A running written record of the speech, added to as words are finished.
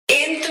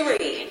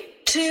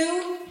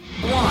2,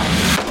 1.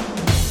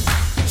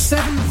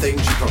 7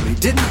 things you probably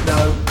didn't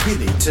know you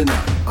need to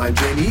know. I'm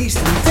Jamie East,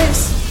 and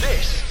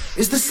this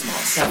is the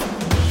Smart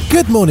 7.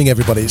 Good morning,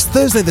 everybody. It's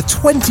Thursday, the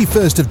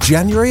 21st of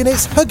January, and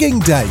it's Hugging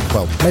Day.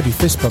 Well, maybe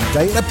Fist Bump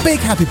Day. And a big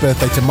happy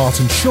birthday to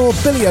Martin Shaw,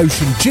 Billy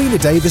Ocean, Gina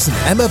Davis, and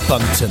Emma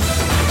Bunton.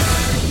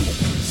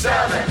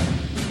 7.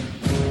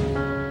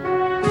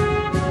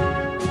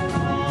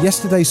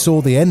 Yesterday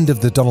saw the end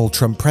of the Donald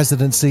Trump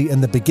presidency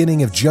and the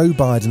beginning of Joe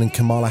Biden and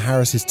Kamala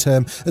Harris's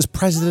term as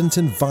President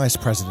and Vice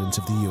President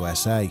of the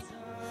USA.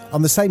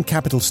 On the same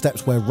Capitol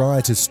steps where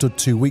rioters stood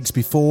 2 weeks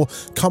before,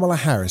 Kamala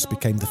Harris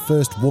became the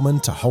first woman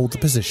to hold the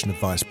position of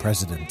Vice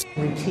President.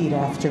 Repeat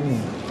after me.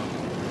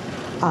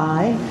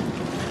 I,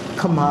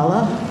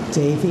 Kamala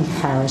Davy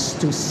Harris,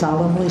 do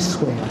solemnly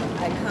swear.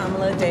 I,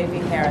 Kamala Davy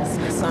Harris,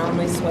 do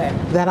solemnly swear.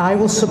 That I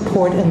will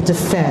support and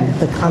defend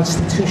the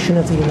Constitution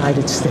of the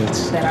United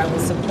States. That I will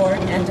support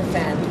and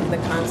defend the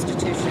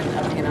Constitution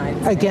of the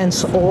United States.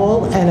 Against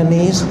all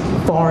enemies,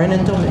 foreign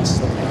and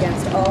domestic.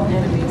 Against all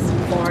enemies,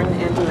 foreign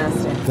and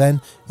domestic.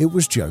 Then it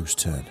was Joe's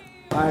turn.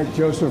 I,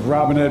 Joseph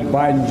Robinette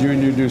Biden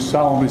Jr., do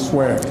solemnly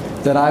swear.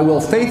 That I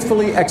will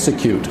faithfully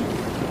execute.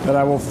 That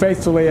I will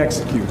faithfully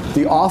execute.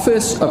 The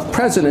office of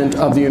President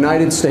of the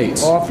United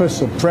States.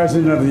 Office of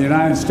President of the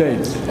United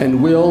States.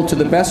 And will, to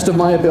the best of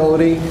my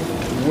ability.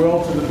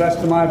 Will, to the best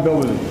of my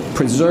ability.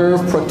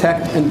 Preserve,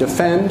 protect, and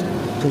defend.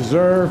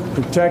 Preserve,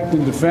 protect,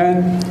 and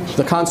defend.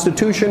 The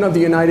Constitution of the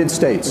United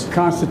States. The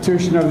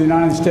Constitution of the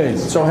United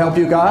States. So help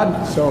you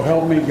God. So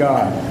help me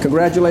God.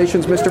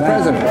 Congratulations, Mr.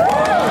 President.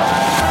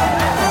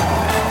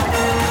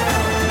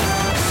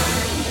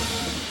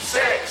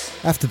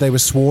 After they were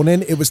sworn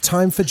in, it was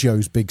time for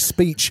Joe's big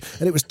speech,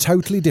 and it was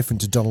totally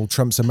different to Donald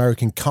Trump's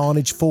American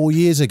carnage 4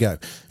 years ago.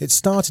 It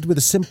started with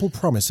a simple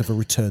promise of a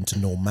return to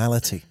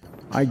normality.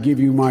 I give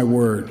you my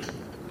word.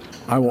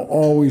 I will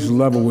always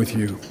level with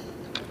you.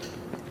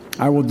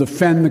 I will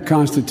defend the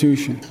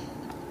Constitution.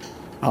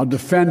 I'll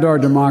defend our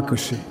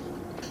democracy.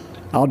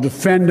 I'll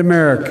defend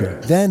America.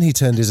 Then he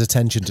turned his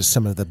attention to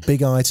some of the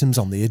big items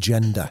on the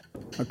agenda.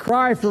 A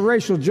cry for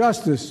racial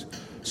justice,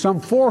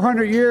 some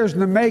 400 years in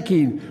the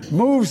making,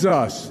 moves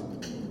us.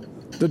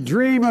 The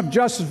dream of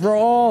justice for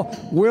all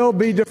will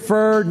be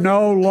deferred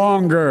no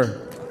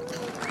longer.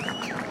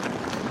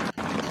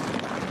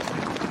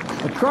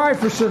 A cry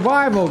for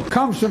survival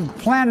comes from the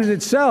planet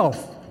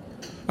itself.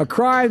 A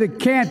cry that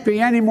can't be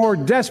any more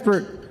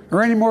desperate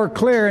or any more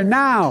clear. And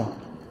now,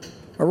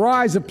 a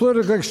rise of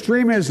political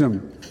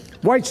extremism,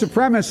 white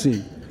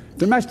supremacy,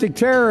 domestic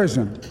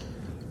terrorism,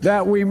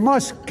 that we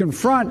must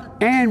confront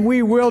and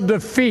we will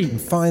defeat. And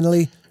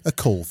finally, a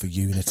call for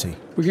unity.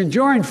 We can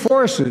join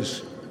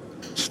forces,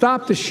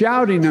 stop the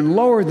shouting and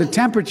lower the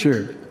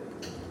temperature.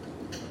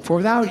 For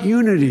without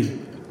unity,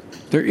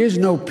 there is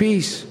no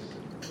peace,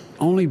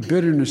 only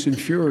bitterness and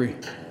fury.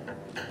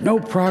 No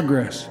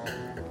progress,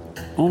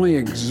 only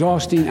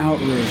exhausting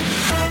outrage.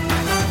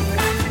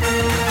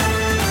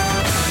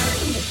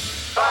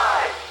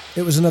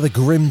 It was another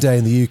grim day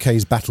in the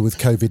UK's battle with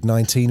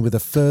COVID-19, with a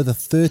further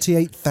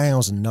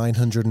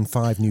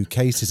 38,905 new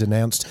cases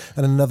announced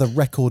and another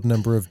record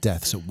number of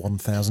deaths at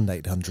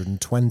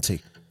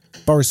 1,820.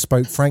 Boris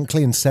spoke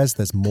frankly and says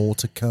there's more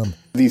to come.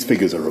 These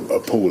figures are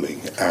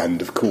appalling,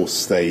 and of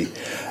course we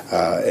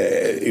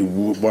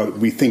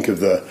think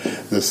of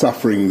the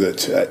suffering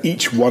that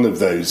each one of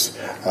those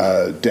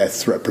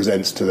deaths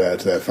represents to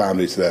their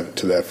families,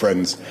 to their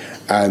friends,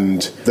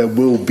 and there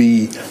will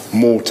be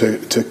more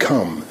to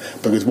come,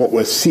 because what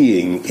we're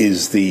seeing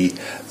is the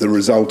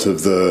result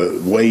of the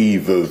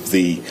wave of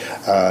the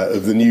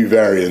new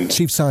variant.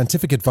 Chief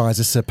Scientific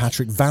Advisor Sir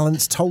Patrick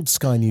Vallance told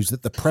Sky News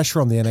that the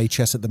pressure on the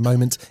NHS at the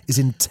moment is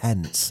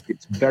intense.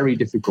 It's very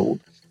difficult.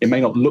 It may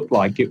not look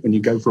like it when you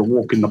go for a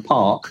walk in the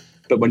park,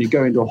 but when you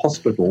go into a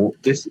hospital,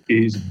 this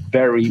is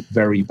very,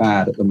 very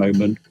bad at the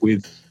moment,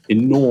 with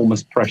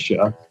enormous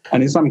pressure.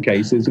 And in some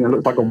cases, it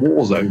looks like a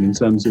war zone in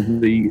terms of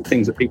the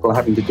things that people are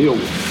having to deal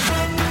with.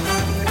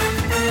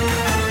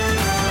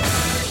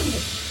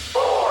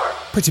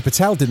 Priti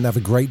Patel didn't have a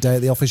great day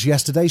at the office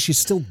yesterday. She's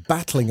still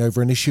battling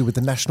over an issue with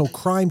the National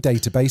Crime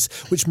Database,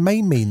 which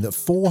may mean that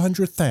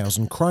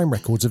 400,000 crime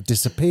records have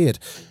disappeared,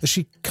 as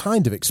she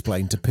kind of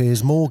explained to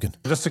Piers Morgan.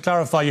 Just to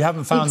clarify, you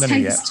haven't found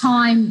any yet? It takes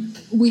time.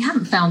 We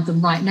haven't found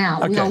them right now.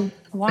 Okay.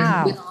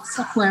 Wow. With our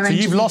software so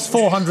you've lost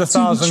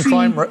 400,000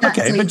 crime records.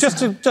 Okay, but just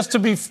to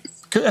be...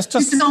 This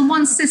is on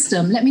one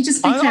system. Let me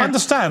just be clear. I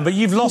understand, but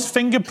you've lost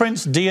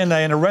fingerprints,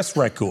 DNA and arrest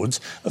records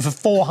for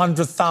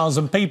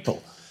 400,000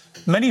 people.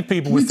 Many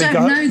people would think... We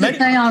don't know that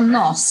they are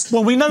lost.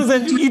 Well, we know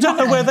that you don't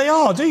know where they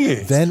are, do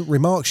you? Then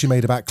remarks she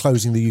made about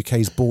closing the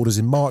UK's borders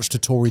in March to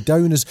Tory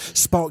donors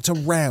sparked a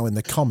row in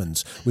the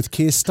Commons, with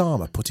Keir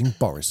Starmer putting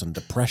Boris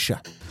under pressure.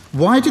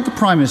 Why did the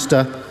Prime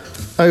Minister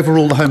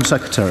overrule the Home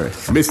Secretary?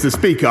 Mr.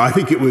 Speaker, I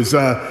think it was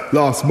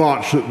last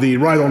March that the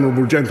Right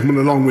Honourable Gentleman,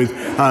 along with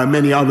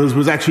many others,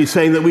 was actually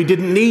saying that we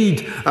didn't need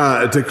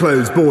to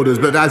close borders.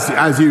 But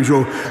as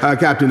usual,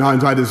 Captain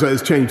Hindsight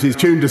has changed his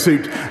tune to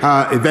suit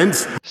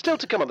events. Still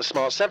to come on the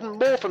Smart 7,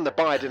 more from the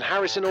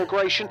Biden-Harris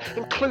inauguration,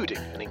 including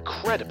an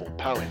incredible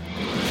poem.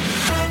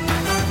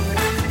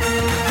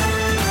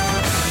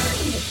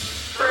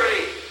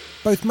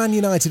 Both Man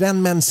United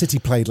and Man City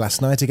played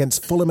last night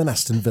against Fulham and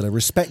Aston Villa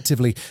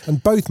respectively,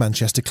 and both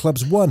Manchester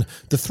clubs won.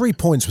 The 3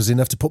 points was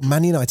enough to put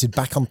Man United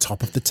back on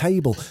top of the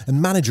table,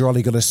 and manager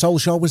Ole Gunnar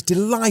Solskjaer was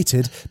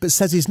delighted, but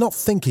says he's not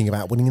thinking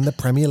about winning in the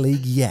Premier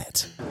League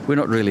yet. We're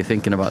not really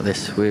thinking about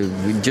this. We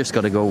just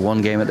got to go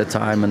one game at a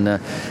time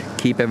and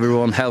keep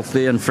everyone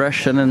healthy and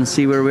fresh and then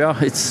see where we are.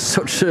 It's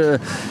such a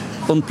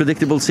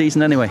unpredictable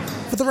season anyway.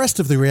 For the rest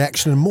of the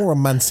reaction and more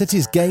on Man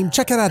City's game,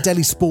 check out our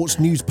daily sports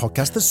news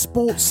podcast, The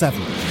Sport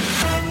 7.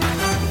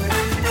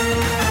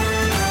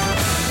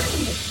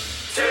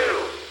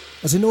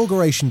 As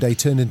Inauguration Day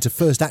turned into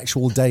first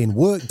actual day in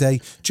work day,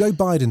 Joe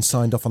Biden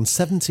signed off on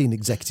 17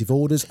 executive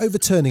orders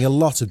overturning a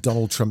lot of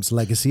Donald Trump's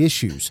legacy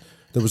issues.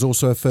 There was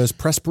also a first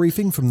press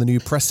briefing from the new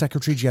press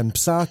secretary Jen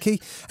Psaki,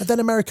 and then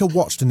America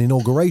watched an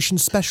inauguration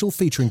special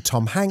featuring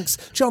Tom Hanks,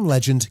 John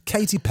Legend,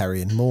 Katy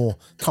Perry and more.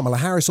 Kamala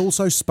Harris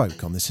also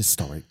spoke on this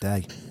historic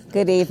day.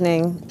 Good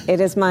evening. It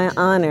is my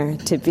honor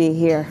to be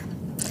here,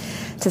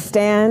 to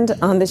stand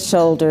on the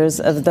shoulders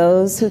of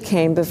those who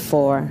came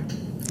before,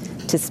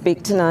 to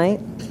speak tonight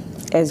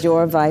as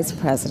your Vice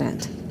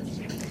President.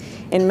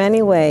 In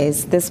many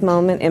ways, this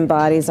moment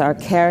embodies our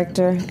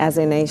character as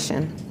a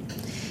nation.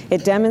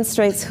 It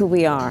demonstrates who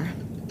we are,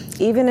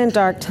 even in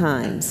dark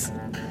times.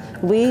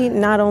 We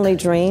not only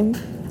dream,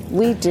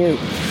 we do.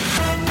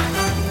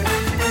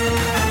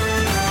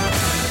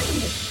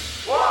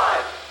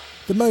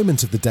 The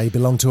moment of the day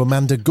belonged to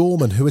Amanda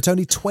Gorman, who at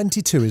only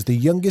 22 is the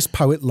youngest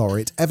poet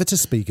laureate ever to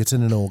speak at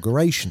an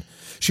inauguration.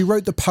 She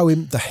wrote the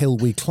poem The Hill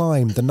We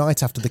Climb the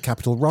night after the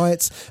Capitol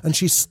riots, and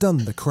she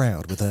stunned the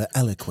crowd with her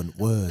eloquent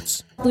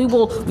words. We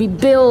will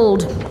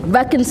rebuild,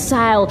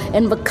 reconcile,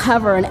 and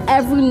recover in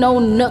every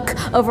known nook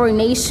of our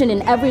nation,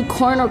 in every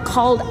corner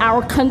called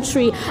our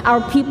country.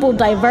 Our people,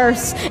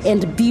 diverse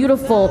and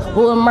beautiful,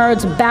 will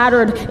emerge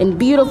battered and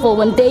beautiful.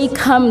 When day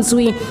comes,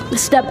 we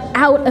step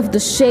out of the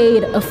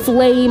shade,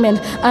 aflame and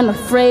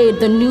unafraid.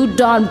 The new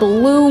dawn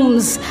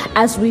blooms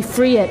as we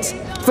free it.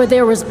 For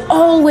there is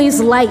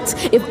always light,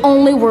 if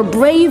only we're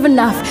brave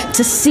enough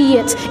to see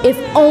it, if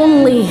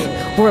only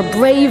we're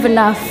brave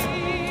enough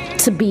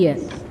to be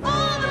it.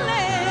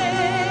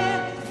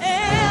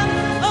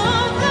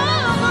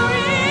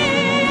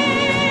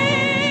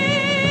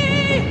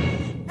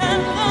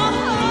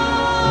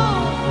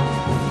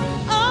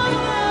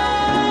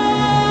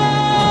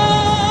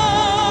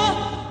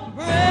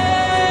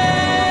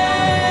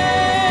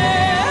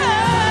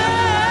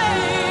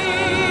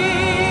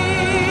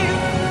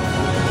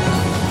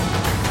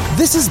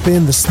 This has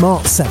been The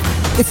Smart 7.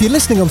 If you're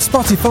listening on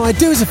Spotify,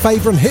 do us a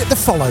favour and hit the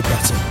follow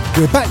button.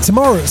 We're back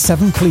tomorrow at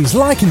 7. Please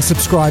like and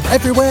subscribe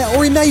everywhere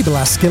or enable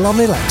our skill on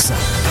Alexa.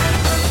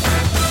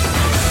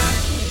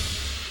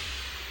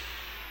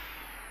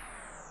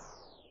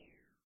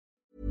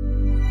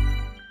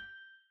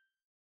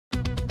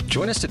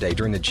 Join us today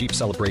during the Jeep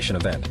Celebration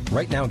event.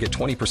 Right now, get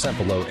 20%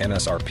 below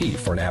MSRP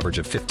for an average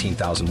of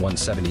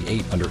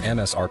 $15,178 under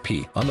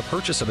MSRP on the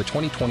purchase of a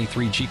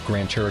 2023 Jeep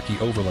Grand Cherokee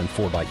Overland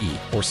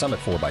 4xE or Summit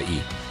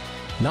 4xE.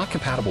 Not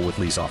compatible with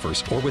lease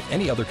offers or with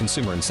any other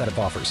consumer incentive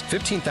offers.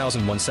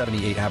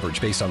 $15,178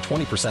 average based on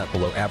 20%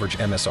 below average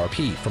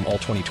MSRP from all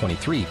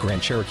 2023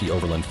 Grand Cherokee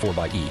Overland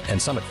 4xE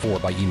and Summit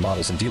 4xE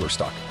models in dealer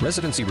stock.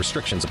 Residency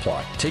restrictions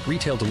apply. Take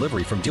retail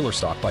delivery from dealer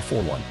stock by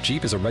 4/1.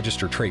 Jeep is a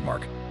registered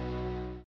trademark.